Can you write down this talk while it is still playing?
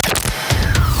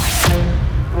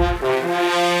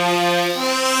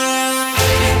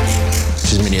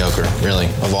really.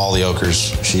 Of all the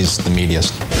Okers, she's the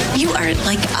meatiest. You are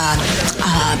like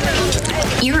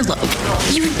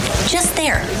earlobe. You're just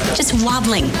there, just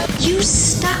wobbling. You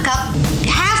stuck-up,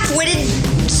 half-witted,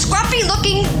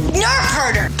 scruffy-looking nerve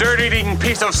herder. Dirt-eating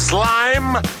piece of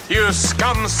slime. You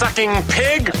scum-sucking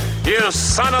pig. You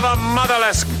son of a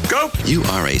motherless goat. You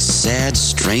are a sad,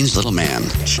 strange little man.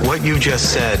 What you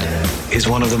just said is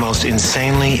one of the most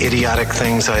insanely idiotic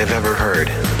things I have ever heard.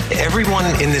 Everyone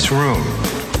in this room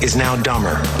is now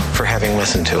dumber for having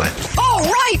listened to it. Oh,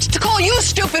 right! To call you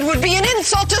stupid would be an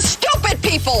insult to stupid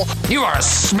people! You are a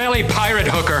smelly pirate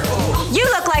hooker. You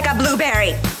look like a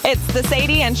blueberry. It's the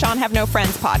Sadie and Sean Have No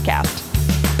Friends podcast.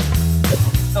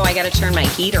 Oh, I gotta turn my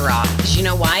heater off. Because you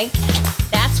know why?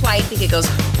 That's why I think it goes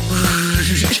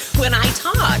when I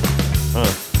talk.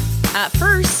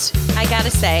 First, I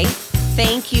gotta say,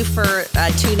 thank you for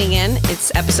tuning in.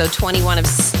 It's episode 21 of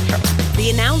the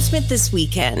announcement this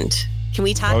weekend. Can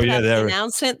we talk about the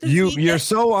announcement this weekend? You're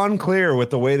so unclear with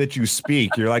the way that you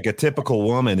speak. You're like a typical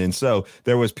woman. And so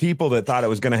there was people that thought it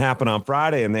was going to happen on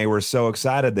Friday, and they were so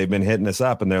excited. They've been hitting us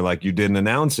up, and they're like, you didn't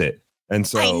announce it. And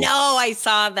so I know, I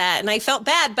saw that, and I felt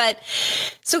bad. But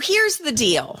so here's the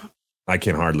deal. I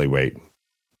can hardly wait.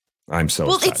 I'm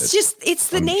so excited. It's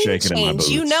the name change.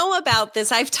 You know about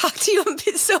this. I've talked to you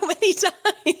so many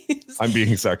times. I'm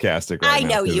being sarcastic right now. I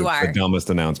know you are. The dumbest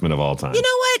announcement of all time. You know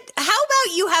what? How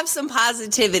about you have some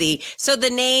positivity? So the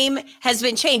name has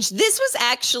been changed. This was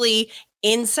actually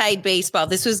Inside Baseball.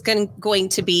 This was going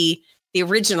to be the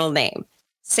original name.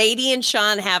 Sadie and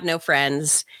Sean Have No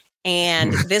Friends.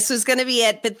 And this was going to be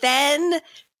it. But then,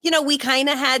 we kind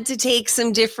of had to take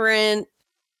some different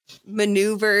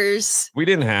maneuvers. We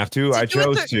didn't have to. I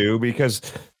chose to because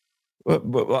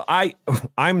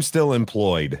I'm still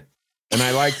employed, and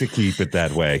I like to keep it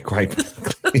that way, quite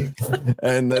frankly.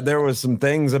 And there was some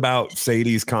things about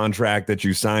Sadie's contract that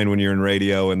you sign when you're in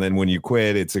radio, and then when you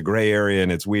quit, it's a gray area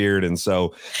and it's weird. And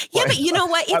so, but you know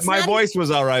what? My voice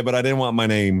was all right, but I didn't want my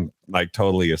name like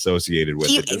totally associated with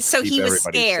it. So he was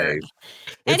scared.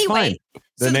 Anyway.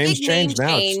 The name's changed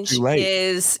now. It's too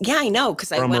late. I know,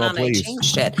 because I went on and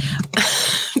changed it.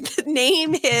 The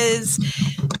name is,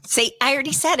 I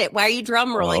already said it. Why are you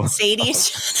drum rolling? Sadie and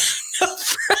Sean Have No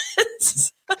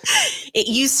Friends. It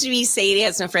used to be Sadie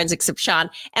Has No Friends Except Sean.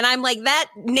 And I'm like,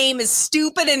 that name is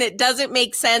stupid and it doesn't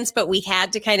make sense, but we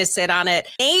had to kind of sit on it,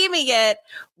 naming it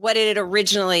what it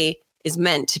originally is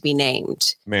meant to be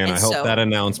named. Man, I hope that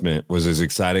announcement was as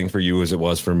exciting for you as it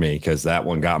was for me, because that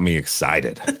one got me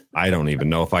excited. I don't even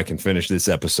know if I can finish this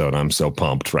episode. I'm so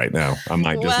pumped right now. I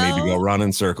might just need to go run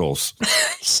in circles.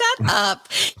 Shut up.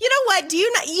 You know what?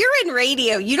 You're in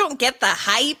radio. You don't get the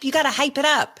hype. You got to hype it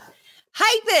up.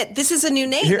 Hype it. This is a new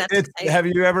name. Have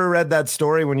you ever read that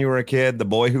story when you were a kid, The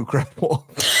Boy Who Cried Wolf?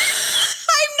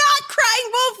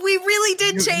 We really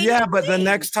did change. Yeah, but the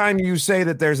next time you say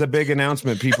that there's a big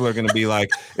announcement, people are going to be like,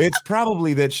 it's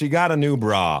probably that she got a new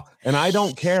bra. And I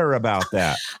don't care about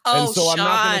that. And so Sean. I'm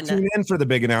not going to tune in for the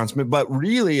big announcement. But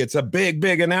really, it's a big,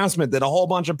 big announcement that a whole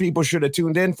bunch of people should have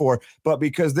tuned in for. But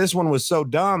because this one was so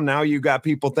dumb, now you got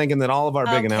people thinking that all of our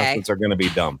big announcements are going to be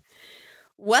dumb.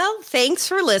 Well, thanks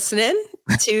for listening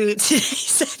to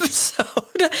today's episode.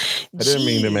 I didn't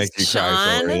mean to make you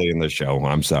cry so early in the show.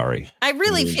 I'm sorry. I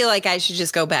really feel like I should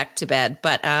just go back to bed.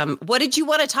 But what did you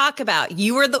want to talk about?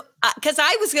 You were because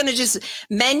I was going to just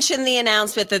mention the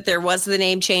announcement that there was the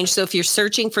name change. So if you're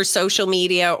searching for social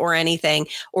media or anything,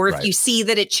 or if you see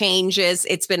that it changes,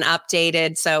 it's been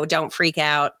updated. So don't freak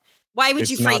out. Why would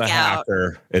you freak out?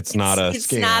 It's not a scam.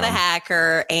 It's not a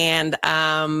hacker. And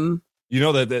you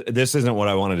know that this isn't what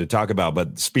I wanted to talk about,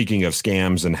 but speaking of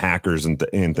scams and hackers and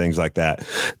things like that,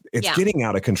 it's getting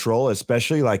out of control,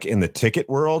 especially like in the ticket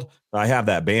world. I have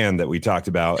that band that we talked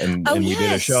about, and we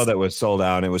did a show that was sold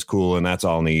out, and it was cool, and that's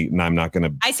all neat. And I'm not going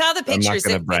to. I saw the pictures. I'm not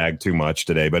going to brag too much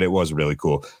today, but it was really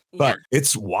cool. But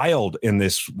it's wild in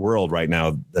this world right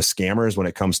now. The scammers, when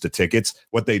it comes to tickets,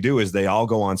 what they do is they all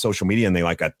go on social media and they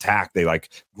attack. They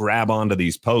grab onto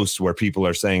these posts where people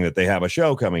are saying that they have a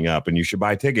show coming up and you should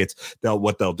buy tickets.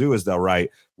 What they'll do is they'll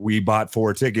write, "We bought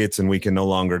 4 tickets and we can no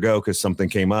longer go because something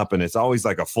came up," and it's always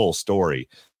like a full story.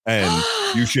 And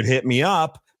you should hit me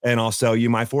up and I'll sell you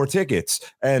my 4 tickets.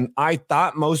 And I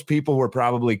thought most people were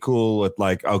probably cool with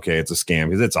okay, it's a scam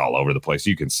because it's all over the place.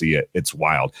 You can see it. It's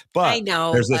wild. But I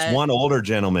know, there's this one older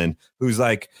gentleman who's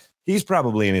he's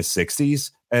probably in his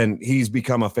 60s and he's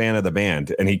become a fan of the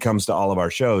band and he comes to all of our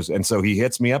shows. And so he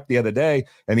hits me up the other day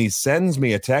and he sends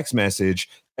me a text message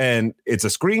and it's a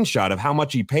screenshot of how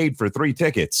much he paid for 3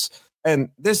 tickets. And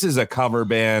this is a cover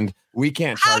band. We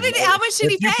can't. How much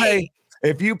did he pay?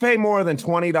 if you pay more than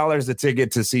 $20 a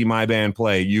ticket to see my band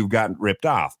play, you've gotten ripped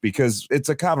off because it's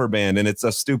a cover band and it's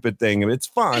a stupid thing. It's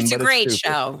fun. It's a great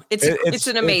show. It's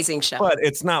an amazing show. But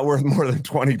it's not worth more than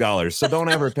 $20. So don't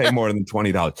ever pay more than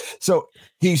 $20. So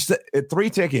he's at 3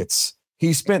 tickets.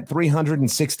 He spent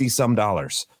 $360 some.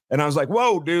 And I was like,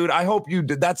 whoa, dude, I hope you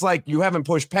did. That's like, you haven't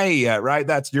pushed pay yet, right?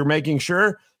 You're making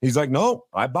sure. He's like, no,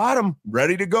 I bought him.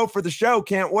 Ready to go for the show.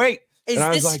 Can't wait. Is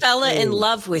this fella in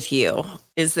love with you?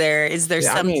 Is there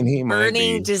some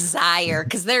burning desire?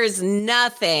 Because there is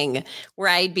nothing where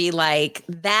I'd be like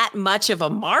that much of a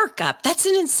markup. That's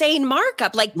an insane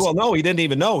markup. Like, well, no, he didn't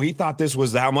even know. He thought this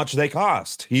was how much they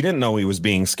cost. He didn't know he was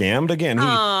being scammed. Again,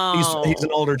 he's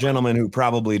an older gentleman who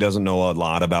probably doesn't know a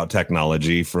lot about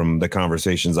technology from the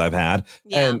conversations I've had.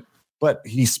 Yeah. But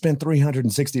he spent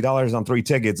 $360 on 3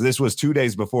 tickets. This was 2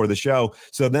 days before the show.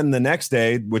 So then the next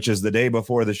day, which is the day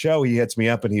before the show, he hits me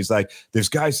up and he's like, this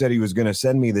guy said he was going to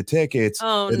send me the tickets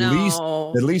at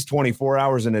least 24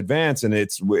 hours in advance. And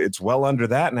it's well under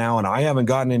that now. And I haven't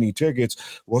gotten any tickets.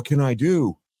 What can I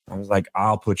do? I was like,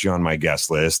 I'll put you on my guest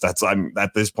list. I'm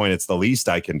at this point, it's the least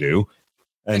I can do.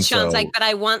 And Sean's like, but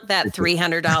I want that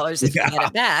 $300 if you get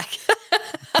it back.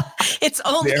 It's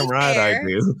only damn right fair. I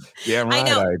do. Damn right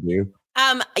I do.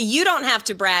 You don't have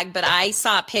to brag, but I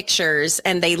saw pictures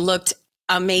and they looked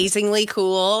amazingly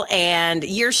cool. And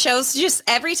your shows, just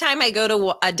every time I go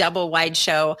to a double wide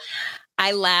show,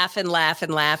 I laugh and laugh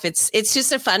and laugh. It's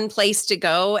just a fun place to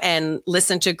go and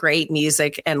listen to great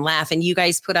music and laugh. And you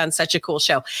guys put on such a cool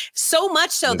show. So much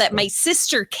so that my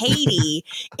sister Katie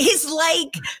is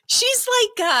like, she's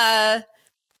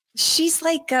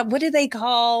like, what do they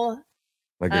call?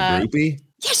 Like a groupie?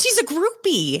 Yeah, she's a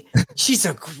groupie. She's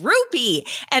a groupie.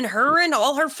 And her and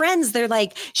all her friends, they're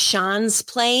like, Sean's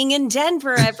playing in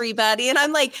Denver, everybody. And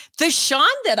I'm like, the Sean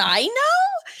that I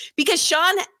know? Because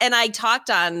Sean and I talked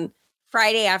on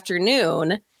Friday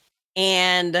afternoon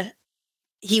and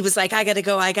he was like, I got to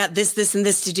go. I got this, and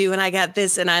this to do. And I got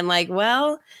this. And I'm like,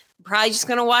 well, I'm probably just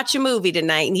going to watch a movie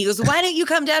tonight. And he goes, why don't you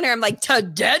come down here? I'm like, to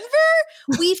Denver?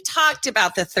 We've talked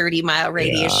about the 30-mile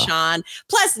radius, Sean,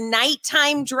 plus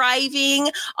nighttime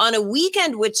driving on a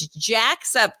weekend, which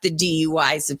jacks up the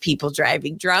DUIs of people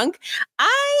driving drunk.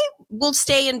 I will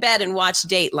stay in bed and watch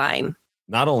Dateline.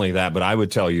 Not only that, but I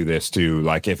would tell you this too.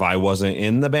 Like if I wasn't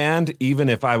in the band, even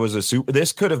if I was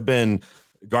this could have been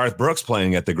Garth Brooks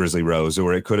playing at the Grizzly Rose,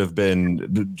 or it could have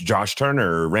been Josh Turner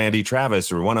or Randy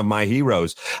Travis or one of my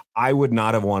heroes. I would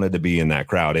not have wanted to be in that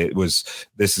crowd. This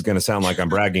is going to sound like I'm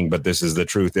bragging, but this is the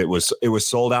truth. It was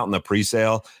sold out in the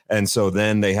pre-sale. And so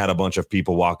then they had a bunch of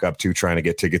people walk up to trying to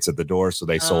get tickets at the door. So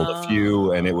they sold a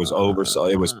few and it was over. So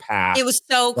it was packed. It was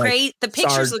so great. The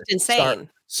pictures looked insane.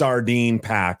 Sardine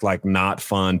packed, like not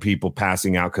fun, people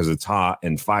passing out because it's hot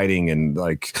and fighting and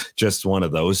like just one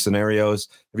of those scenarios.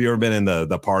 Have you ever been in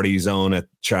the party zone at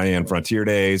Cheyenne Frontier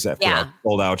Days for a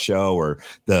sold out show, or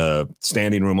the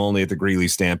standing room only at the Greeley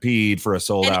Stampede for a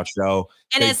sold out show?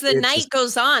 And as the night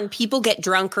goes on, people get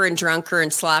drunker and drunker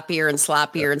and sloppier and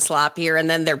sloppier and sloppier. And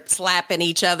then they're slapping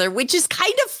each other, which is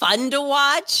kind of fun to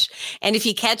watch. And if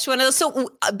you catch one of those, so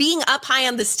being up high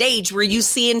on the stage, were you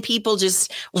seeing people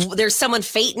there's someone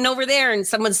fainting over there and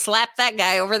someone slapped that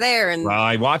guy over there? And well,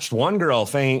 I watched one girl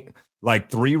faint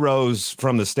like 3 rows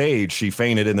from the stage. She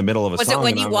fainted in the middle of a song. Was it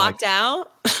when you walked out?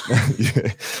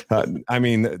 I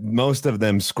mean, most of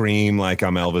them scream like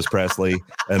I'm Elvis Presley,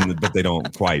 but they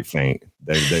don't quite faint.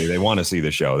 They want to see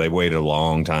the show. They waited a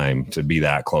long time to be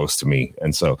that close to me.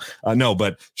 And so, no,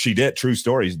 but she did, true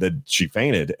stories that she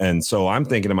fainted. And so I'm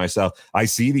thinking to myself, I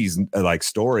see these like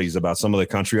stories about some of the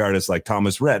country artists, like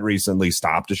Thomas Rhett recently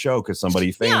stopped a show because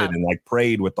somebody fainted and like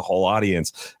prayed with the whole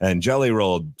audience. And Jelly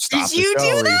Roll stopped the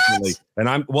show recently. And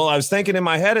I was thinking in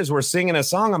my head as we're singing a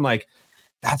song, I'm like,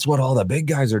 that's what all the big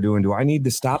guys are doing. Do I need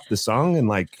to stop the song? And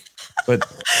like, but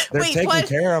they're taking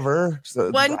care of her.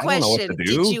 So one question.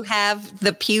 Did you have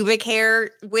the pubic hair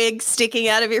wig sticking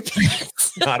out of your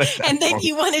pants? And then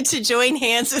you wanted to join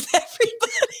hands with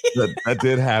everybody? That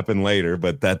did happen later,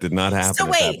 but that did not happen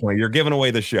at that point. You're giving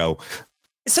away the show.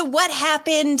 So what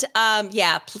happened?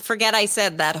 Forget I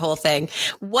said that whole thing.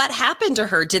 What happened to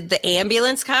her? Did the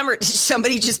ambulance come, or did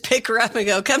somebody just pick her up and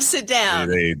go, come sit down?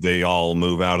 They all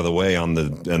move out of the way in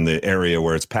the area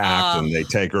where it's packed, and they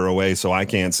take her away. So I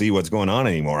can't see what's going on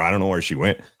anymore. I don't know where she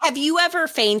went. Have you ever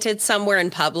fainted somewhere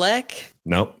in public?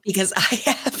 Nope. Because I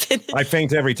haven't. I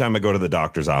faint every time I go to the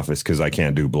doctor's office because I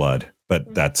can't do blood,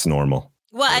 but that's normal.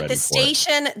 Well, at the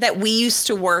station that we used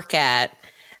to work at,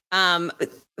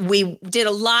 we did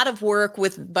a lot of work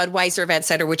with Budweiser Event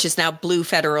Center, which is now Blue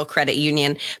Federal Credit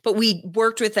Union, but we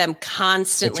worked with them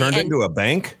constantly. It turned into a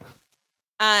bank?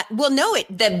 Well, no,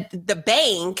 the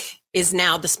bank is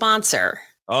now the sponsor.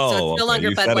 Oh, so it's no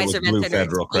longer Budweiser Blue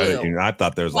Federal Credit Union. I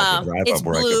thought there was like a drive-up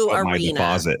where I could put my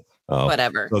deposit. Oh,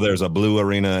 whatever. So there's a Blue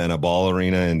Arena and a Ball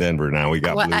Arena in Denver. Now we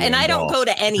got. Well, and I don't go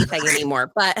to anything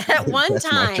anymore. But at one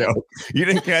time, you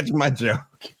didn't catch my joke.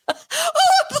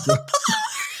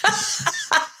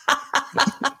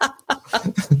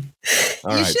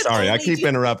 All right, sorry. I keep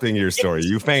interrupting your story.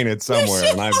 You fainted somewhere,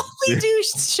 and I only do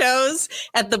shows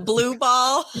at the Blue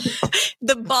Ball,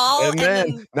 the Ball, and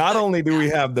then not only do we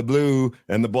have the Blue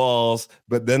and the Balls,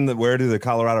 but then where do the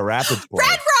Colorado Rapids play?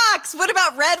 Red Rocks. What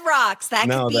about Red Rocks? That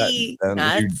could be.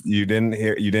 You didn't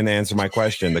hear. You didn't answer my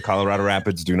question. The Colorado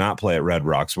Rapids do not play at Red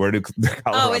Rocks. Where do the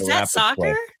Colorado is that Rapids soccer?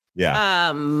 Play?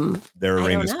 Yeah. Their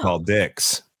arena is called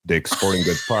Dick's Sporting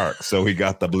Goods Park. So we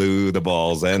got the Blue, the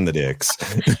Balls, and the Dick's.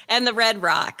 And the Red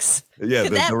Rocks. Yeah,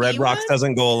 the Red Rocks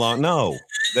doesn't go along. No,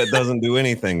 that doesn't do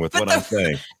anything with what I'm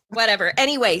saying. Whatever.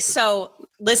 Anyway, so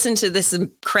listen to this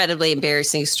incredibly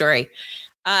embarrassing story.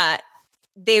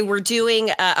 They were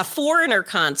doing a Foreigner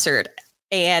concert,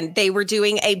 and they were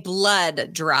doing a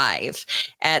blood drive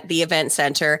at the event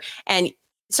center. And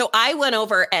so I went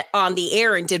over on the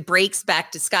air and did breaks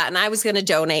back to Scott, and I was going to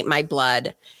donate my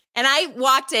blood. And I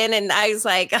walked in and I was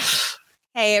like,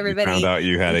 hey, everybody. You found out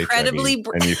you had incredibly HIV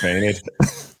and you fainted?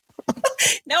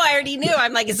 No, I already knew.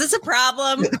 I'm like, is this a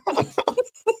problem?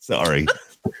 Sorry.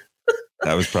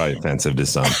 That was probably offensive to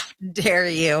some. Dare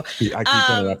you. I keep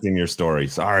interrupting your story.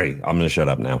 Sorry. I'm going to shut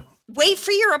up now. Wait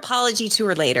for your apology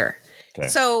tour later. Okay.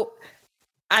 So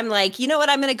I'm like, you know what?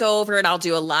 I'm going to go over and I'll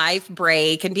do a live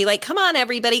break and be like, come on,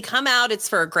 everybody, come out. It's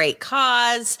for a great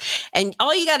cause. And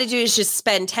all you got to do is just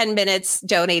spend 10 minutes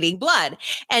donating blood.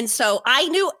 And so I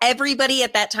knew everybody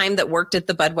at that time that worked at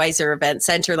the Budweiser Event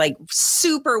Center, like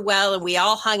super well. And we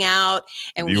all hung out.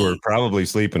 And you were probably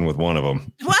sleeping with one of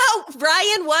them. Well,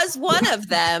 Ryan was one of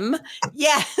them.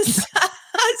 Yes.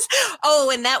 Oh,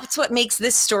 and that's what makes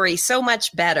this story so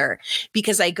much better,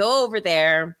 because I go over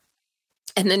there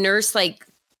and the nurse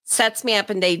sets me up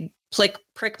and they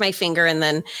prick my finger, and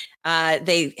then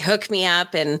they hook me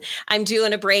up and I'm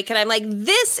doing a break, and I'm like,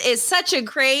 this is such a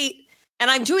great, and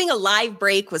I'm doing a live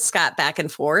break with Scott back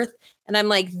and forth. And I'm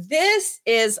like, this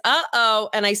is,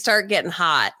 and I start getting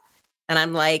hot and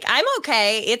I'm like, I'm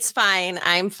okay. It's fine.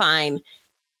 I'm fine.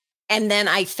 And then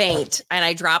I faint and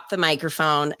I drop the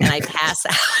microphone and I pass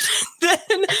out.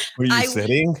 Were you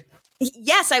sitting?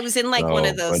 Yes, I was in one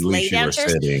of those lay down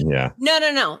chairs. Sitting, yeah.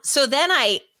 No. So then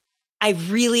I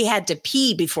really had to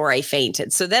pee before I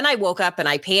fainted. So then I woke up and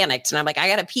I panicked and I'm like, I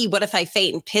got to pee. What if I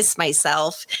faint and piss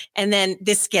myself? And then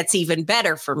this gets even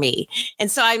better for me.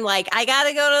 And so I'm like, I got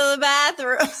to go to the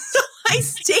bathroom. So I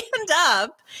stand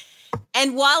up.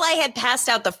 And while I had passed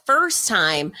out the first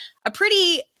time, a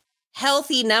pretty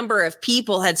healthy number of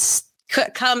people had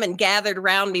come and gathered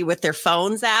around me with their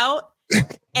phones out.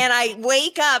 And I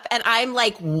wake up and I'm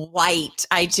like white.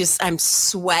 I'm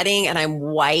sweating and I'm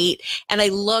white. And I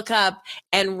look up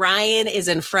and Ryan is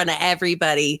in front of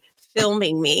everybody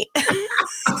filming me.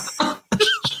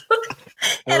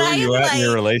 Where were you at in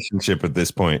your relationship at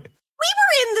this point? We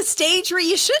were in the stage where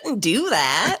you shouldn't do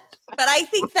that. But I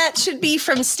think that should be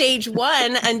from stage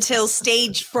 1 until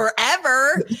stage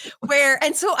forever,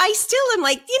 and so I still am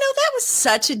like, that was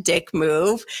such a dick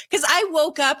move, because I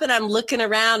woke up and I'm looking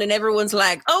around and everyone's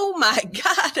like, oh my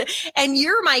God. And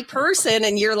you're my person.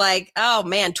 And you're like, oh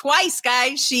man, twice,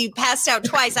 guys. She passed out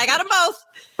twice. I got them both.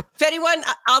 If anyone,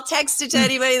 I'll text it to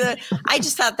anybody. I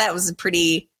just thought that was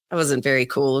it wasn't very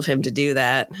cool of him to do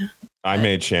that. I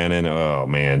made Shannon. Oh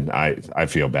man, I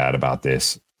feel bad about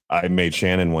this. I made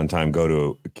Shannon one time go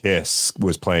to Kiss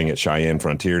was playing at Cheyenne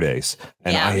Frontier Days.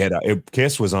 And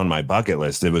Kiss was on my bucket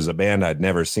list. It was a band I'd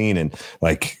never seen. And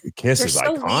Kiss is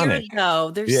so iconic.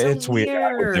 It's weird.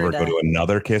 I would never go to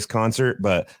another Kiss concert,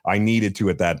 but I needed to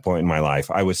at that point in my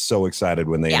life. I was so excited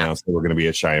when they announced they were going to be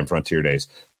at Cheyenne Frontier Days.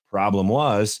 Problem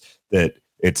was that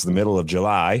it's the middle of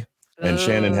July and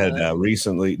Shannon had not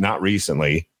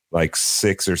recently, like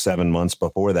 6 or 7 months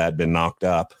before that, been knocked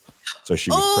up. So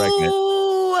she was pregnant.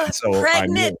 So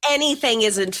pregnant anything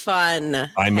isn't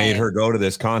fun. I made her go to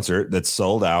this concert that's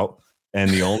sold out. And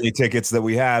the only tickets that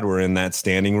we had were in that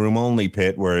standing room only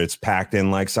pit where it's packed in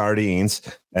like sardines.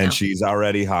 And she's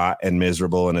already hot and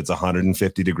miserable. And it's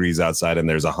 150 degrees outside and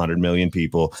there's 100 million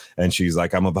people. And she's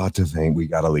like, I'm about to faint. We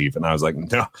got to leave. And I was like,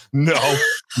 no, we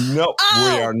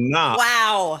are not.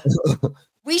 Wow.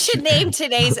 We should name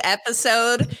today's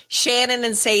episode, Shannon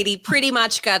and Sadie pretty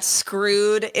much got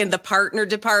screwed in the partner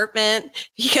department,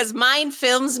 because mine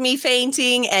films me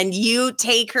fainting and you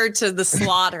take her to the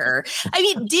slaughter. I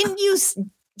mean, didn't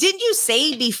didn't you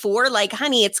say before, like,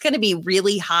 honey, it's going to be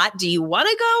really hot. Do you want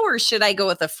to go or should I go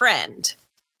with a friend?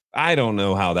 I don't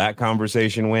know how that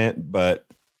conversation went, but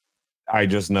I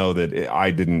just know that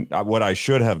I didn't. What I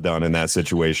should have done in that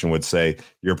situation would say,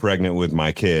 you're pregnant with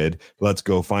my kid. Let's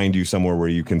go find you somewhere where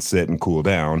you can sit and cool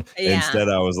down. Yeah. Instead,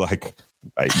 I was like,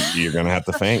 you're going to have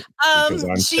to faint because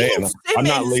I'm staying. I'm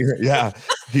not leaving. Yeah.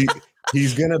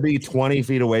 He's going to be 20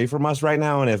 feet away from us right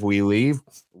now. And if we leave,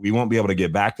 we won't be able to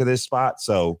get back to this spot.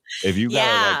 So if you got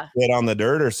to like sit on the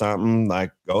dirt or something,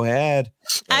 like, go ahead.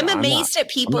 I'm amazed at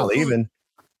people. I'm not leaving.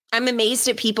 I'm amazed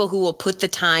at people who will put the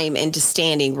time into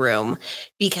standing room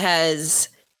because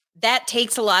that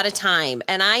takes a lot of time.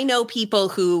 And I know people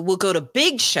who will go to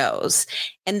big shows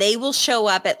and they will show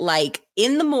up at like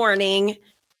in the morning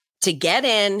to get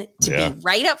in, to be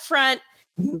right up front.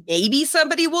 Maybe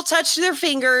somebody will touch their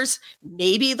fingers.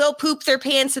 Maybe they'll poop their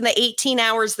pants in the 18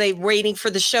 hours they're waiting for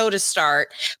the show to start.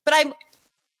 But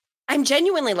I'm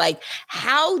genuinely like,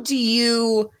 how do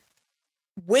you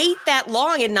wait that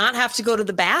long and not have to go to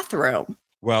the bathroom?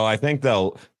 Well, I think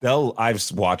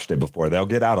I've watched it before. They'll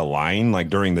get out of line like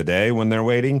during the day when they're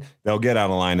waiting. They'll get out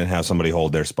of line and have somebody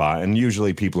hold their spot. And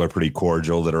usually people are pretty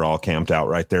cordial that are all camped out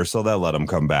right there. So they'll let them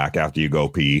come back after you go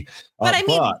pee. But I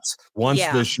mean,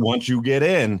 once you get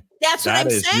in, that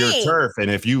is your turf.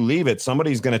 And if you leave it,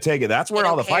 somebody's going to take it. That's where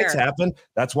all the fights happen.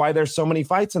 That's why there's so many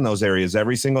fights in those areas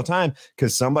every single time,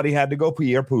 because somebody had to go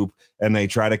pee or poop and they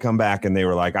try to come back and they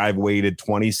were like, I've waited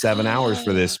 27 hours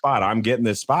for this spot. I'm getting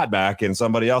this spot back and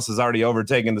somebody else has already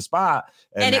overtaken the spot.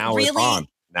 And now it's on.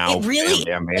 Now, it really is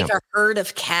like a herd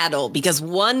of cattle because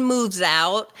one moves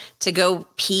out to go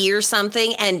pee or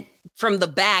something and from the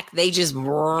back, they just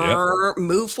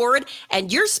move forward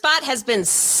and your spot has been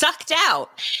sucked out.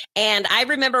 And I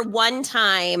remember one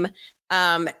time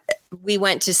we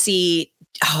went to see,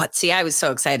 I was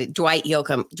so excited. Dwight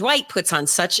Yoakam. Dwight puts on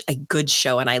such a good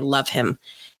show and I love him.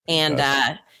 And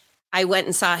I went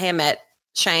and saw him at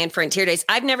Cheyenne Frontier Days.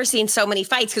 I've never seen so many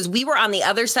fights because we were on the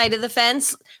other side of the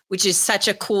fence, which is such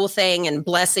a cool thing and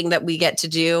blessing that we get to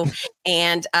do.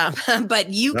 And but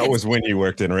that was when you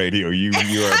worked in radio. You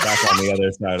were back on the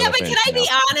other side of the fence. Yeah, but can I be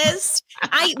honest?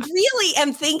 I really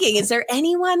am thinking, is there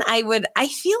anyone I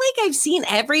feel like I've seen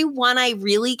everyone I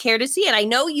really care to see. And I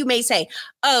know you may say,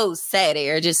 oh, Sadie,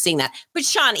 you're just seeing that. But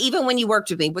Sean, even when you worked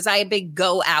with me, was I a big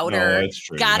go outer?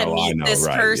 No, gotta meet this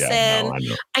person.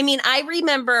 Yeah, I mean, I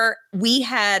remember we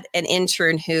had an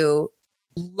intern who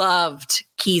loved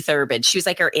Keith Urban. She was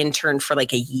like our intern for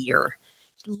like a year.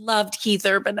 Loved Keith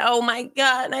Urban. Oh my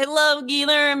God, I love Keith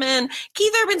Urban.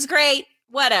 Keith Urban's great,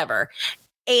 whatever.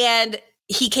 And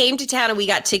he came to town and we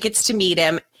got tickets to meet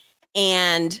him.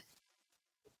 And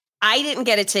I didn't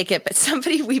get a ticket, but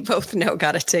somebody we both know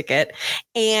got a ticket.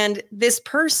 And this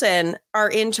person, our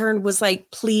intern, was like,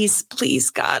 please,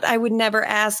 God, I would never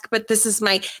ask, but this is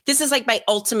like my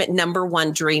ultimate number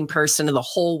one dream person in the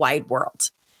whole wide world.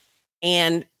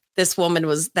 And this woman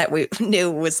that we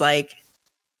knew was like,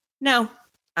 no,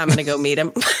 I'm going to go meet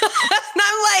him. And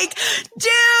I'm like,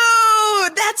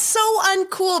 dude, that's so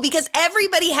uncool because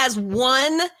everybody has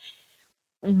one.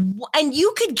 And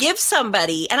you could give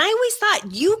somebody, and I always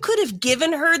thought you could have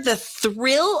given her the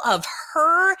thrill of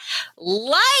her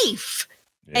life.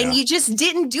 Yeah. And you just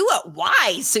didn't do it.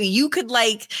 Why? So you could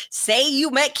like say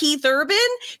you met Keith Urban?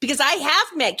 Because I have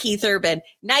met Keith Urban.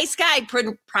 Nice guy.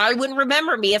 Probably wouldn't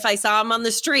remember me if I saw him on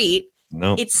the street.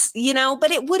 No, it's,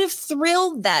 but it would have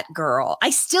thrilled that girl.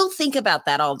 I still think about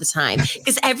that all the time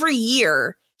because every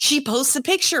year she posts a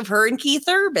picture of her and Keith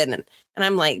Urban. And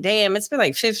I'm like, damn, it's been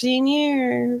like 15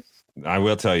 years. I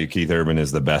will tell you, Keith Urban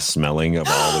is the best smelling of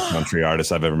all the country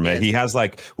artists I've ever met. He has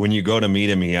like, when you go to meet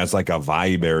him, he has like a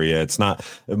vibe area. It's not,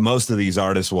 most of these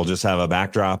artists will just have a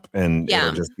backdrop and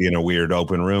it'll just be in a weird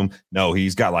open room. No,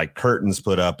 he's got like curtains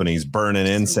put up and he's burning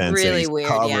incense. Really and he's weird,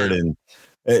 covered in.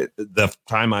 The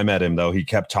time I met him, though, he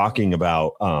kept talking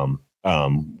about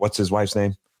what's his wife's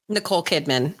name? Nicole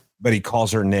Kidman. But he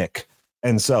calls her Nick.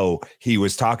 And so he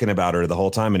was talking about her the whole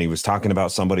time and he was talking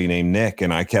about somebody named Nick.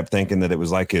 And I kept thinking that it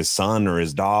was like his son or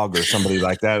his dog or somebody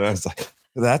like that. And I was like,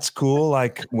 that's cool.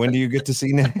 Like, when do you get to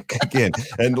see Nick again?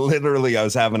 And literally I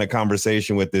was having a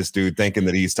conversation with this dude thinking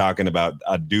that he's talking about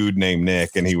a dude named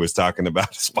Nick and he was talking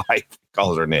about his wife. He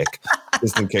calls her Nick,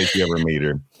 just in case you ever meet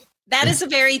her. That is a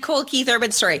very cool Keith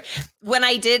Urban story. When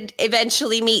I did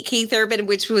eventually meet Keith Urban,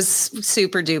 which was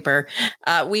super duper,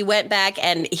 we went back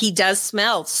and he does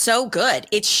smell so good.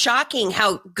 It's shocking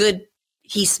how good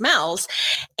he smells.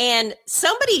 And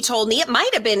somebody told me, it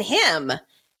might have been him,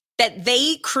 that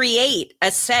they create a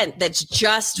scent that's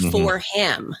just for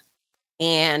him.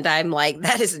 And I'm like,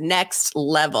 that is next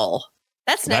level.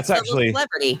 That's next level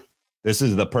celebrity. this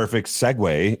is the perfect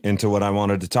segue into what I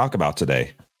wanted to talk about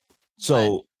today.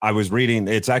 So I was reading,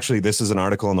 this is an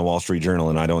article in the Wall Street Journal,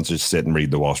 and I don't just sit and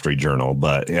read the Wall Street Journal,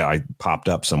 but I popped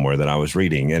up somewhere that I was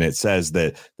reading, and it says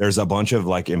that there's a bunch of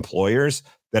like employers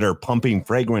that are pumping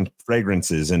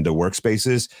fragrances into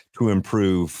workspaces to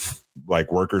improve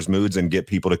like workers' moods and get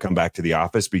people to come back to the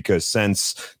office, because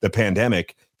since the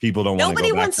pandemic, people don't want to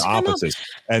go back to offices.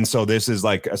 And so this is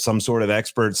like some sort of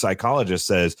expert psychologist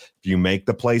says, if you make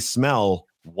the place smell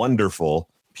wonderful,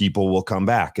 people will come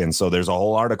back. And so there's a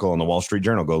whole article in the Wall Street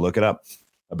Journal. Go look it up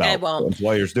about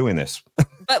employers doing this.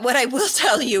 But what I will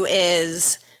tell you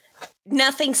is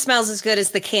nothing smells as good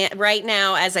as right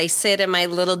now, as I sit in my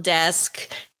little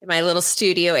desk, in my little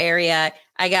studio area,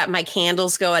 I got my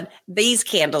candles going. These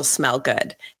candles smell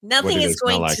good. Nothing is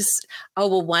going to. Oh,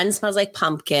 well, one smells like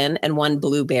pumpkin and one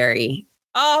blueberry.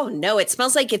 Oh, no, it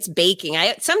smells like it's baking.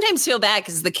 I sometimes feel bad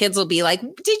because the kids will be like,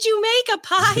 did you make a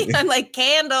pie? I'm like,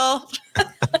 candle.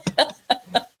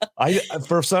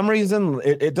 For some reason,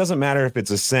 it doesn't matter if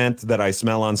it's a scent that I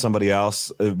smell on somebody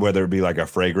else, whether it be like a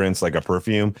fragrance, like a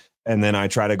perfume. And then I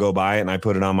try to go buy it and I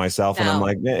put it on myself and I'm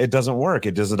like, it doesn't work.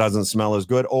 It just doesn't smell as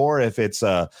good. Or if it's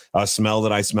a smell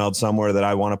that I smelled somewhere that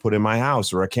I want to put in my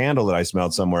house, or a candle that I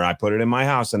smelled somewhere, I put it in my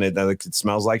house and it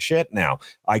smells like shit now.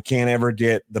 I can't ever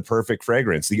get the perfect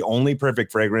fragrance. The only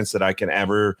perfect fragrance that I can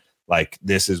ever, like,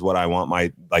 this is what I want,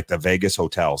 like the Vegas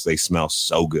hotels. They smell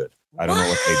so good. I don't know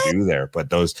what they do there, but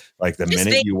those, like the just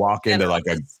minute you walk into like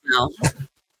a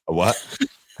what?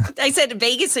 I said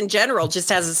Vegas in general just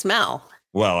has a smell.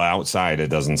 Well, outside it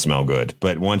doesn't smell good,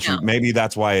 but once maybe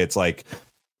that's why it's like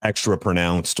extra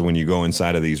pronounced when you go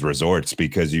inside of these resorts,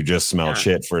 because you just smell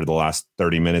shit for the last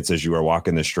 30 minutes as you are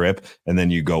walking the strip, and then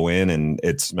you go in and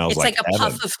it smells like a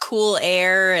puff of cool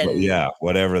air and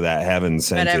whatever that heaven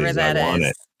scent is, I want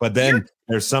it. But then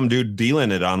there's some dude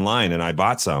dealing it online, and I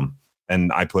bought some and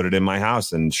I put it in my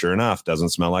house, and sure enough,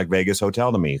 doesn't smell like Vegas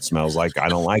hotel to me. It smells like I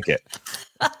don't like it.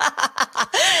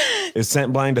 Is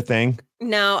scent blind a thing?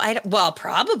 No, I don't. Well,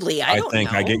 probably. I don't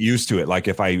think I get used to it. Like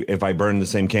if I burn the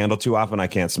same candle too often, I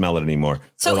can't smell it anymore.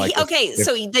 So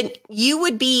so then you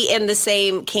would be in the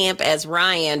same camp as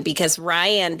Ryan, because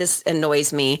Ryan, this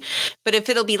annoys me, but if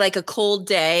it'll be like a cold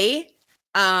day,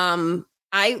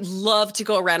 I love to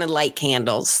go around and light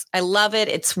candles. I love it.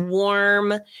 It's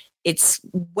warm. It's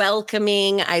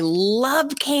welcoming. I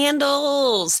love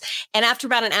candles. And after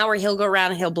about an hour, he'll go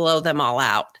around and he'll blow them all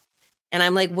out. And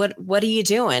I'm like, what are you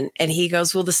doing? And he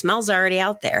goes, well, the smell's already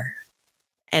out there.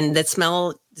 And the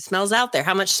smell's out there.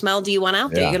 How much smell do you want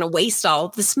out there? You're going to waste all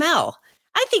of the smell.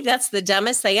 I think that's the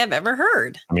dumbest thing I've ever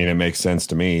heard. I mean, it makes sense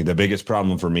to me. The biggest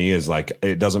problem for me is like,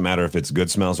 it doesn't matter if it's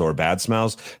good smells or bad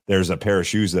smells. There's a pair of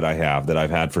shoes that I have that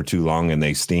I've had for too long and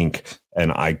they stink,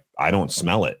 and I don't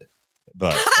smell it.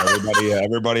 But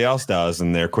everybody else does.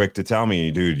 And they're quick to tell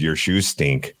me, dude, your shoes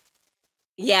stink.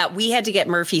 Yeah, we had to get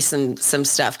Murphy some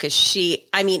stuff because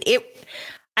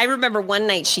I remember one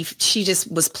night she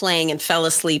just was playing and fell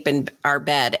asleep in our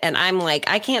bed. And I'm like,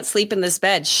 I can't sleep in this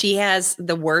bed. She has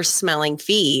the worst smelling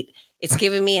feet. It's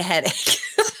giving me a headache.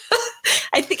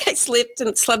 I think I slept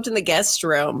in the guest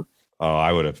room. Oh,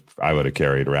 I would have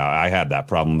carried around. I had that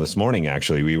problem this morning,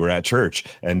 actually. We were at church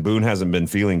and Boone hasn't been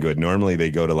feeling good. Normally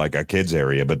they go to like a kids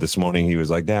area, but this morning he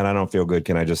was like, Dad, I don't feel good.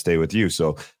 Can I just stay with you?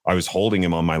 So I was holding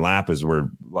him on my lap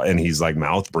and he's like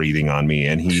mouth breathing on me,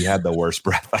 and he had the worst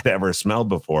breath I'd ever smelled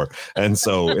before. And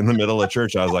so in the middle of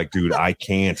church, I was like, dude, I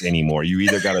can't anymore. You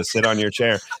either got to sit on your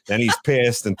chair. Then he's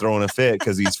pissed and throwing a fit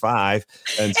because he's 5.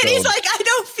 And he's like, I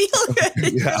don't feel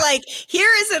good. You're like, here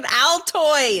is an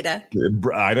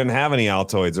Altoid. I didn't have any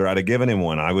Altoids, or I'd have given him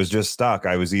one. I was just stuck.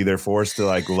 I was either forced to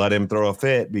like let him throw a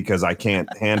fit because I can't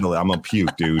handle it. I'm a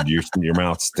puke, dude. Your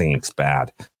mouth stinks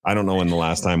bad. I don't know when the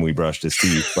last time we brushed his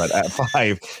teeth, but at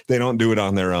 5, they don't do it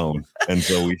on their own. And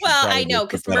so I know,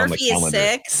 because Murphy is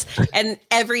 6, and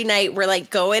every night we're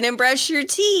like, go in and brush your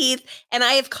teeth. And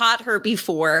I have caught her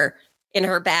before in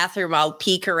her bathroom. I'll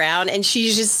peek around and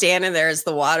she's just standing there as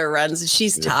the water runs and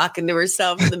she's talking to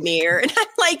herself in the mirror. And I'm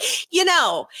like,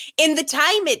 in the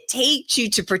time it takes you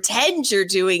to pretend you're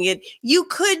doing it, you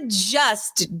could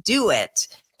just do it.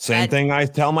 Same thing I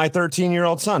tell my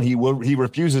 13-year-old son. He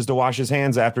refuses to wash his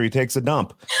hands after he takes a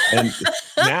dump. And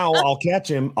now I'll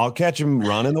catch him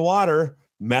run in the water,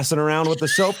 messing around with the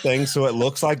soap thing so it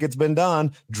looks like it's been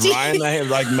done, drying the hair,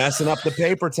 like messing up the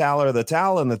paper towel or the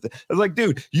towel. And it's like,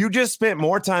 dude, you just spent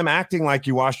more time acting like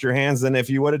you washed your hands than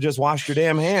if you would have just washed your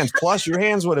damn hands. Plus your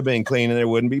hands would have been clean and there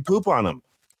wouldn't be poop on them.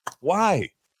 Why?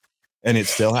 And it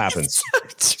still happens. So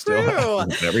true. Still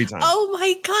happens every time. Oh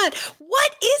my God.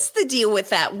 What is the deal with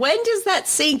that? When does that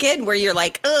sink in where you're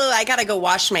like, oh, I got to go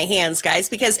wash my hands, guys?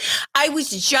 Because I was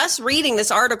just reading this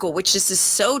article, which is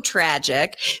so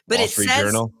tragic, but Wall it Street says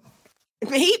Journal?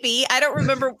 Maybe, I don't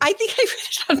remember. I think I read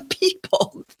it on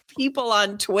people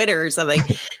on Twitter or something,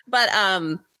 but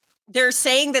they're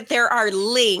saying that there are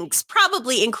links,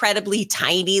 probably incredibly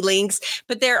tiny links,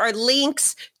 but there are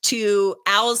links to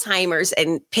Alzheimer's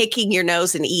and picking your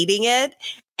nose and eating it.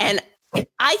 And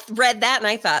I read that and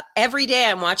I thought, every day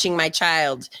I'm watching my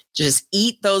child just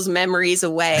eat those memories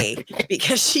away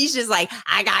because she's just like,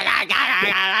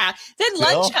 Then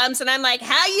lunch comes and I'm like,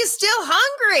 how you still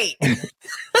hungry?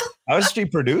 How is she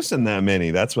producing that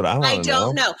many? That's what I want to know. I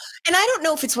don't know. And I don't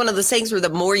know if it's one of those things where the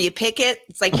more you pick it,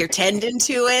 it's like you're tending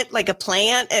to it like a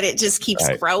plant and it just keeps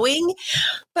growing.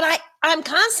 But I'm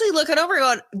constantly looking over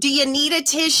going, do you need a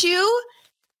tissue?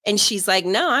 And she's like,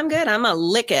 no, I'm good. I'm going to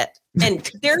lick it.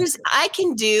 And I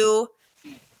can't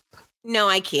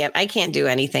do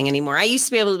anything anymore. I used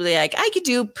to be able to be like, I could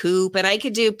do poop and I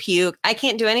could do puke. I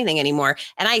can't do anything anymore.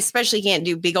 And I especially can't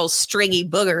do big old stringy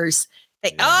boogers.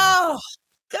 Oh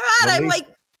God, I'm like.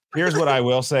 Here's what I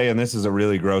will say, and this is a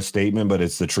really gross statement, but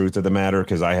it's the truth of the matter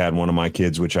because I had one of my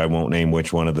kids, which I won't name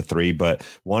which one of the three, but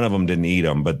one of them didn't eat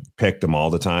them, but picked them all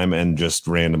the time and just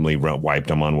randomly wiped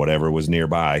them on whatever was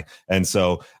nearby. And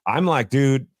so I'm like,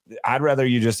 dude, I'd rather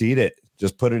you just eat it.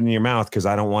 Just put it in your mouth because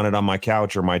I don't want it on my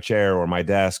couch or my chair or my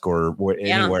desk or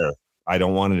anywhere. I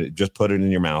don't want it. Just put it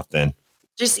in your mouth then.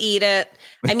 Just eat it.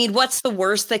 I mean, what's the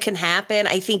worst that can happen?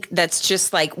 I think that's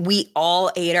just like we all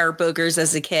ate our boogers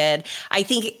as a kid. I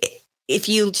think if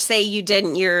you say you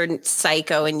didn't, you're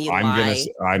psycho and you lie.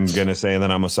 I'm going to say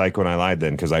that I'm a psycho and I lied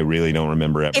then because I really don't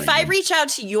remember everything. If I reach out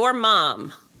to your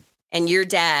mom and your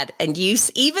dad and you,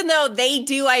 even though they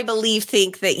do, I believe,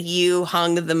 think that you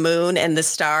hung the moon and the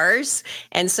stars.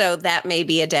 And so that may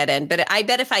be a dead end. But I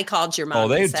bet if I called your mom,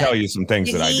 they'd tell you some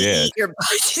things that I did.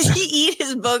 Did he eat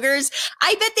his boogers?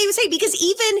 I bet they would say, because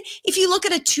even if you look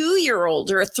at a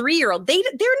 2-year-old or a 3-year-old,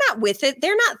 they're not with it.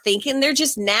 They're not thinking. They're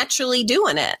just naturally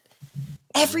doing it.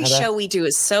 Every show we do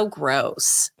is so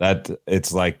gross. That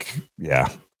it's like, yeah.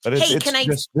 But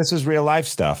this is real life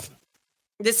stuff.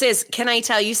 Can I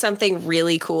tell you something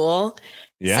really cool?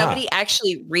 Yeah. Somebody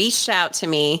actually reached out to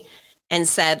me and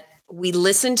said, we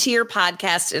listened to your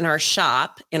podcast in our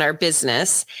shop, in our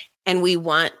business, and we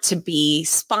want to be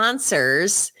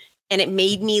sponsors. And it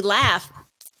made me laugh.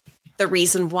 The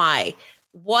reason why,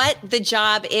 what the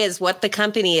job is, what the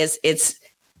company is,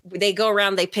 they go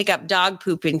around, they pick up dog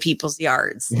poop in people's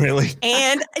yards. Really?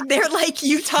 And they're like,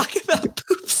 you talk about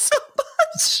poop so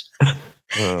much.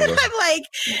 And I'm like,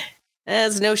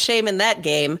 there's no shame in that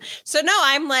game. So no,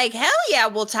 I'm like, hell yeah,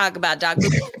 we'll talk about dog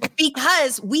poop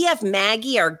because we have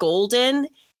Maggie, our golden,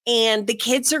 and the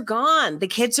kids are gone.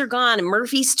 And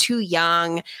Murphy's too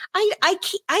young. I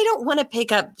don't want to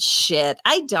pick up shit.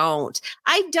 I don't.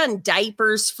 I've done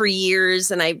diapers for years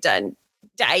and I've done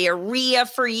diarrhea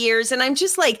for years. And I'm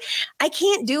just like, I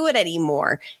can't do it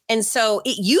anymore. And so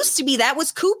it used to be that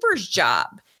was Cooper's job.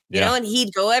 You know, and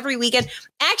he'd go every weekend.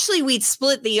 Actually, we'd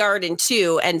split the yard in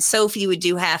two and Sophie would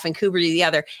do half and Cooper do the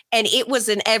other. And it was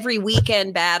an every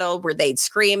weekend battle where they'd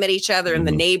scream at each other and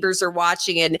the neighbors are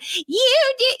watching and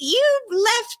you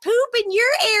left poop in your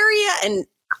area. And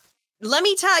let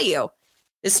me tell you,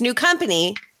 this new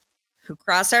company who,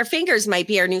 cross our fingers, might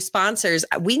be our new sponsors.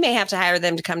 We may have to hire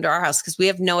them to come to our house because we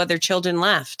have no other children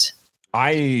left.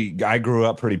 I grew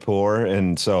up pretty poor,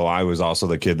 and so I was also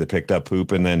the kid that picked up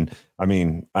poop. And then, I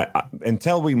mean,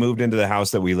 until we moved into the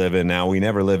house that we live in now, we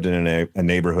never lived in a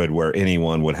neighborhood where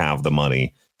anyone would have the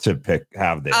money to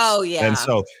have this. Oh, yeah. And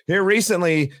so here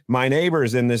recently, my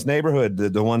neighbors in this neighborhood,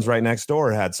 the ones right next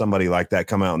door, had somebody like that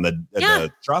come out, and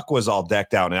the truck was all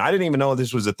decked out. And I didn't even know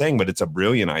this was a thing, but it's a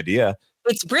brilliant idea.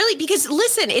 It's brilliant because,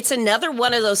 listen, it's another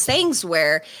one of those things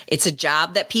where it's a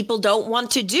job that people don't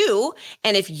want to do.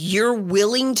 And if you're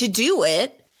willing to do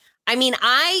it, I mean,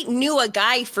 I knew a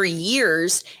guy for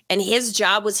years and his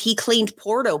job was he cleaned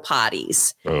porta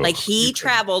potties. Like he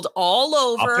traveled all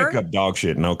over. I'll pick up dog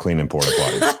shit. No cleaning porta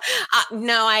potties.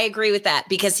 No, I agree with that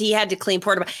because he had to clean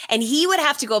porta potties. And he would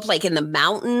have to go up like in the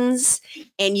mountains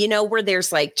and, you know, where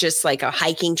there's like just like a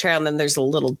hiking trail and then there's a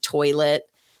little toilet.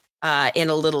 In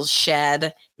a little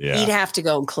shed Yeah. He'd have to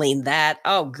go and clean that.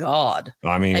 Oh God.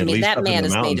 I mean, that man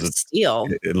is made of steel.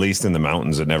 At least in the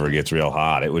mountains, it never gets real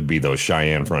hot. It would be those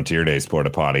Cheyenne Frontier Days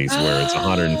porta potties where it's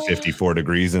 154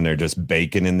 degrees and they're just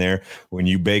baking in there. When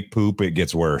you bake poop, it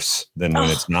gets worse than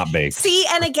when it's not baked. See,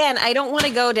 and again, I don't want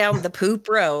to go down the poop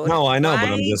road. No, I know, but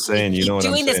I'm just saying, you know what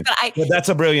I'm saying. But that's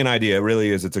a brilliant idea. It really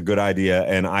is. It's a good idea.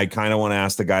 And I kind of want to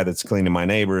ask the guy that's cleaning my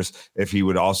neighbors if he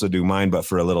would also do mine, but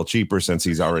for a little cheaper since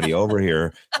he's already over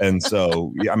here. And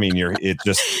so, I mean,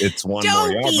 it's one don't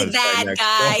more yard. Don't be that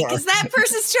guy, because that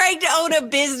person's trying to own a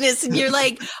business and you're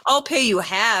like, I'll pay you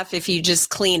half if you just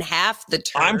clean half the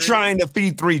turd. I'm trying to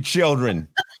feed 3 children.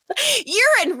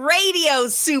 You're in radio,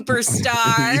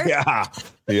 superstar. Yeah.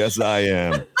 Yes, I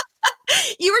am.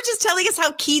 You were just telling us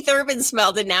how Keith Urban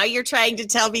smelled, and now you're trying to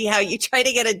tell me how you try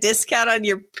to get a discount on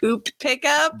your poop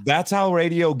pickup. That's how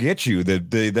radio gets you.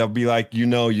 They'll be like,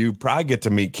 you probably get to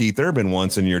meet Keith Urban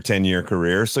once in your 10-year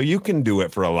career, so you can do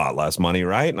it for a lot less money,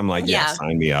 right? And I'm like, yeah,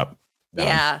 sign me up.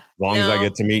 Yeah. As long as I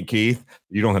get to meet Keith,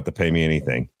 you don't have to pay me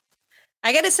anything.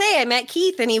 I got to say, I met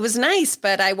Keith and he was nice,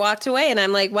 but I walked away and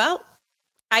I'm like, well,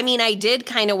 I mean, I did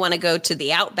kind of want to go to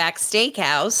the Outback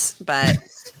Steakhouse, but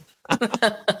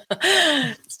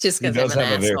it's just because I'm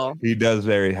an asshole. He does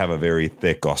have a very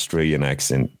thick Australian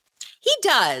accent. He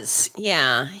does.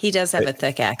 Yeah, he does have a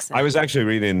thick accent. I was actually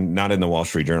reading, not in the Wall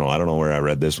Street Journal, I don't know where I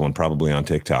read this one, probably on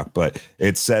TikTok, but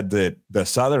it said that the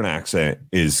Southern accent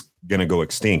is going to go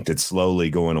extinct. It's slowly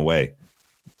going away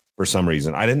for some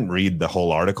reason. I didn't read the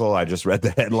whole article. I just read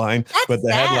the headline. But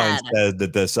the headline says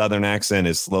that the Southern accent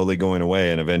is slowly going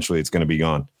away and eventually it's going to be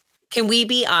gone. Can we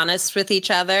be honest with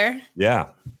each other? Yeah.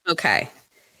 Okay.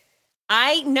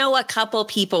 I know a couple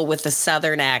people with a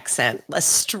Southern accent, a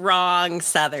strong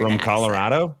Southern accent. From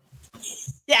Colorado?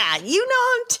 Yeah, you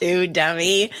know him too,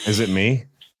 dummy. Is it me?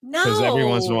 No. Because every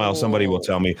once in a while, somebody will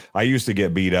tell me. I used to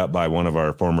get beat up by one of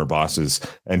our former bosses,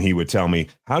 and he would tell me,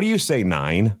 how do you say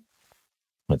 9?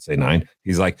 Let's say 9.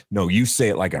 He's like, no, you say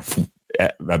it like an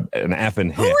F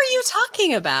and hit. Who are you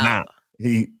talking about?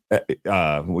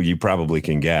 Nah, well, you probably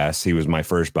can guess. He was my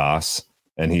first boss,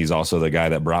 and he's also the guy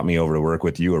that brought me over to work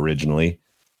with you originally.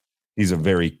 He's he's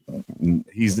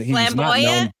flamboyant? Not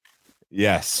known.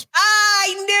 Yes.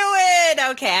 I knew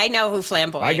it. Okay, I know who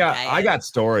flamboyant. I got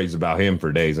stories about him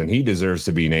for days, and he deserves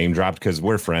to be name dropped because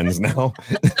we're friends now.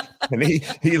 And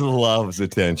he loves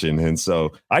attention, and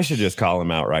so I should just call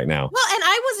him out right now. Well, and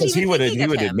I wasn't even he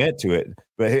would admit to it,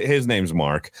 but his name's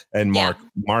Mark, and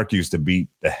Mark used to beat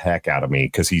the heck out of me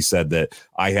because he said that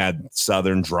I had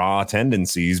Southern draw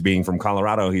tendencies being from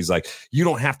Colorado. He's like, you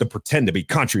don't have to pretend to be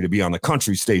country to be on the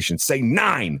country station. Say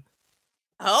 9.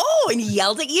 Oh, and he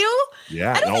yelled at you?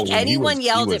 Yeah. I don't think anyone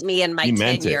yelled at me in my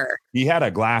tenure. He had a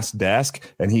glass desk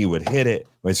and he would hit it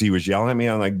as he was yelling at me.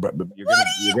 I'm like, what would you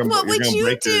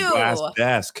break do? Your glass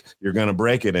desk. You're going to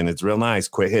break it. And it's real nice.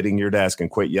 Quit hitting your desk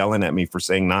and quit yelling at me for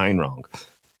saying 9 wrong.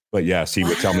 But yes, he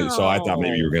would tell me. So I thought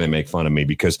maybe you were going to make fun of me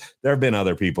because there have been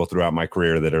other people throughout my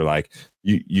career that are like,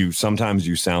 you sometimes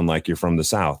you sound like you're from the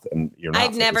South and you're not.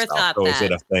 I've never thought that. So is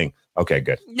it a thing? Okay,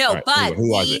 good. No, right. but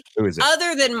who is it?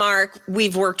 Other than Mark,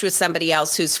 we've worked with somebody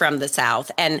else who's from the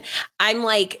South. And I'm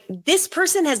like, this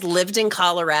person has lived in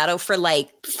Colorado for like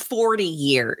 40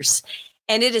 years.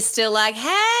 And it is still like,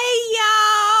 hey,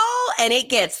 y'all. And it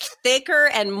gets thicker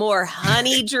and more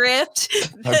honey dripped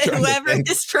than whoever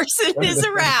this person is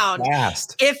around.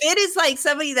 Fast. If it is like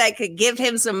somebody that could give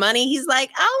him some money, he's like,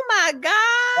 oh my God.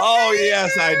 Oh,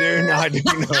 yes, I do. No, I do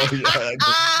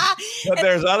know. But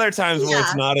there's other times where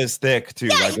it's not as thick, too.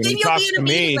 Yeah, like when then he you'll talks be in a to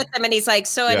meeting me with him and he's like,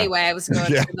 so anyway, I was going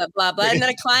through the blah, blah. And then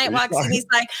a client walks in, he's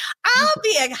like, I'll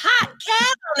be a hot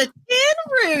cat on a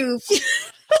tin roof.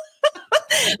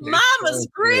 Mama's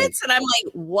grits. And I'm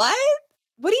like, what?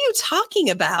 What are you talking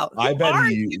about? I bet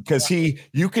because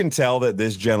you can tell that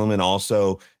this gentleman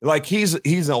also like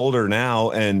he's older now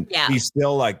and he's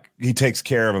still like he takes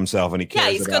care of himself and he cares.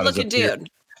 Yeah, he's a good looking dude.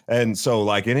 And so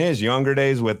like in his younger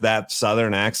days with that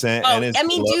Southern accent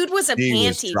dude was a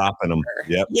panty dropping them.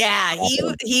 Yep. Yeah,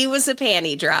 he was a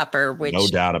panty dropper, which no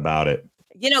doubt about it.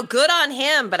 Good on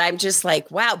him, but I'm just like,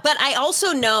 wow. But I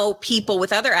also know people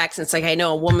with other accents. Like I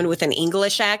know a woman with an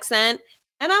English accent.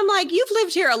 And I'm like, you've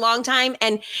lived here a long time.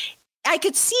 And I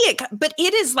could see it, but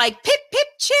it is like, pip, pip,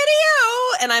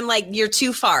 chitty-o. And I'm like, you're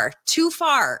too far.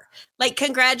 Like,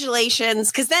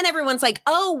 congratulations. Because then everyone's like,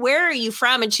 oh, where are you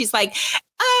from? And she's like,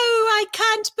 oh, I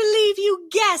can't believe you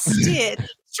guessed it.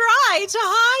 Try to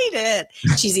hide it.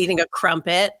 She's eating a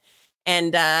crumpet.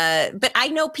 And, but I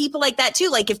know people like that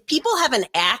too. Like if people have an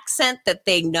accent that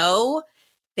they know,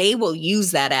 they will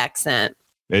use that accent.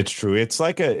 It's true. It's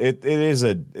like it is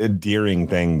a endearing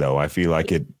thing, though. I feel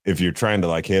like if you're trying to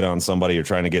like hit on somebody, you're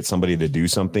trying to get somebody to do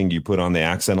something, you put on the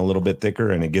accent a little bit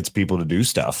thicker and it gets people to do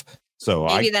stuff. So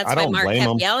maybe that's why Mark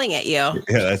kept yelling at you. Yeah,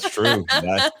 that's true.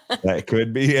 that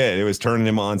could be it. It was turning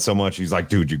him on so much. He's like,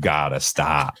 dude, you gotta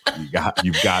stop.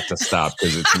 You've got to stop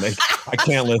because I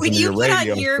can't listen to your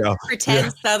radio. When you put on your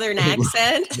pretend Southern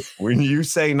accent. When you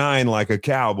say 9 like a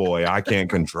cowboy, I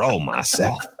can't control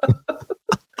myself.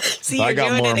 See, you're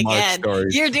doing it again.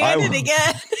 You're doing it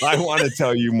again. I want to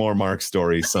tell you more Mark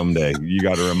stories someday. You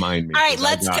got to remind me. All right,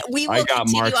 we will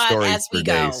continue on as we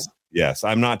go. Yes,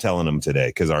 I'm not telling them today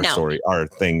because our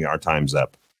time's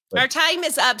up. Our time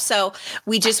is up. So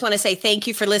we just want to say thank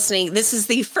you for listening. This is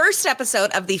the first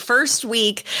episode of the first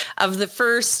week of the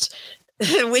first,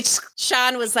 which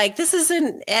Sean was like, this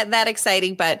isn't that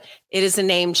exciting, but it is a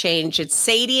name change. It's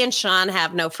Sadie and Sean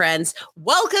Have No Friends.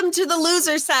 Welcome to the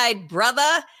loser side,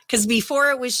 brother. Because before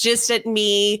it was just at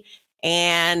me.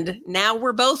 And now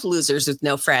we're both losers with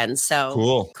no friends.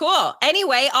 So cool.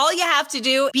 Anyway, all you have to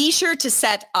do, be sure to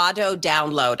set auto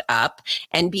download up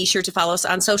and be sure to follow us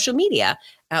on social media,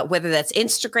 whether that's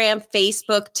Instagram,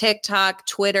 Facebook, TikTok,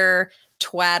 Twitter,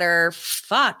 Twatter.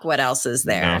 Fuck, what else is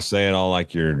there? Now say it all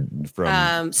like you're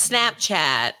from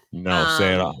Snapchat. No,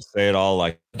 say it all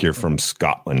like you're from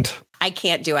Scotland. I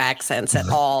can't do accents at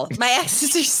all. My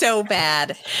accents are so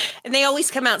bad. And they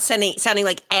always come out sounding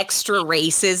like extra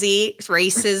racism-y,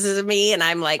 and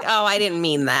I'm like, oh, I didn't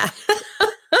mean that.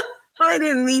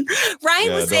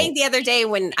 Ryan was saying the other day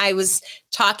when I was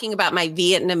talking about my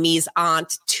Vietnamese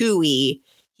aunt, Tui,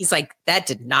 he's like, that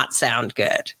did not sound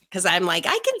good. Because I'm like,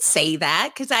 I can say that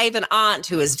because I have an aunt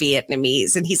who is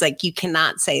Vietnamese. And he's like, you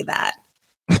cannot say that.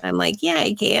 I'm like, yeah,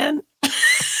 I can.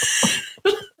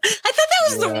 I thought that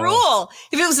was the rule.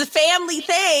 If it was a family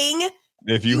thing.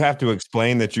 If you have to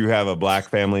explain that you have a black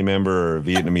family member or a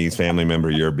Vietnamese family member,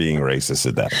 you're being racist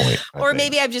at that point. Or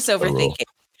maybe I'm just overthinking.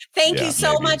 Thank you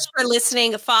so much for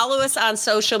listening. Follow us on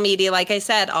social media. Like I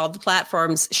said, all the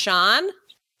platforms. Sean,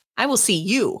 I will see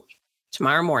you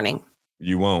tomorrow morning.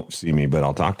 You won't see me, but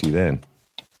I'll talk to you then.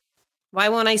 Why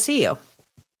won't I see you?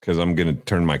 Because I'm going to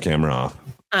turn my camera off.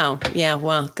 Oh, yeah.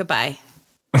 Well, goodbye.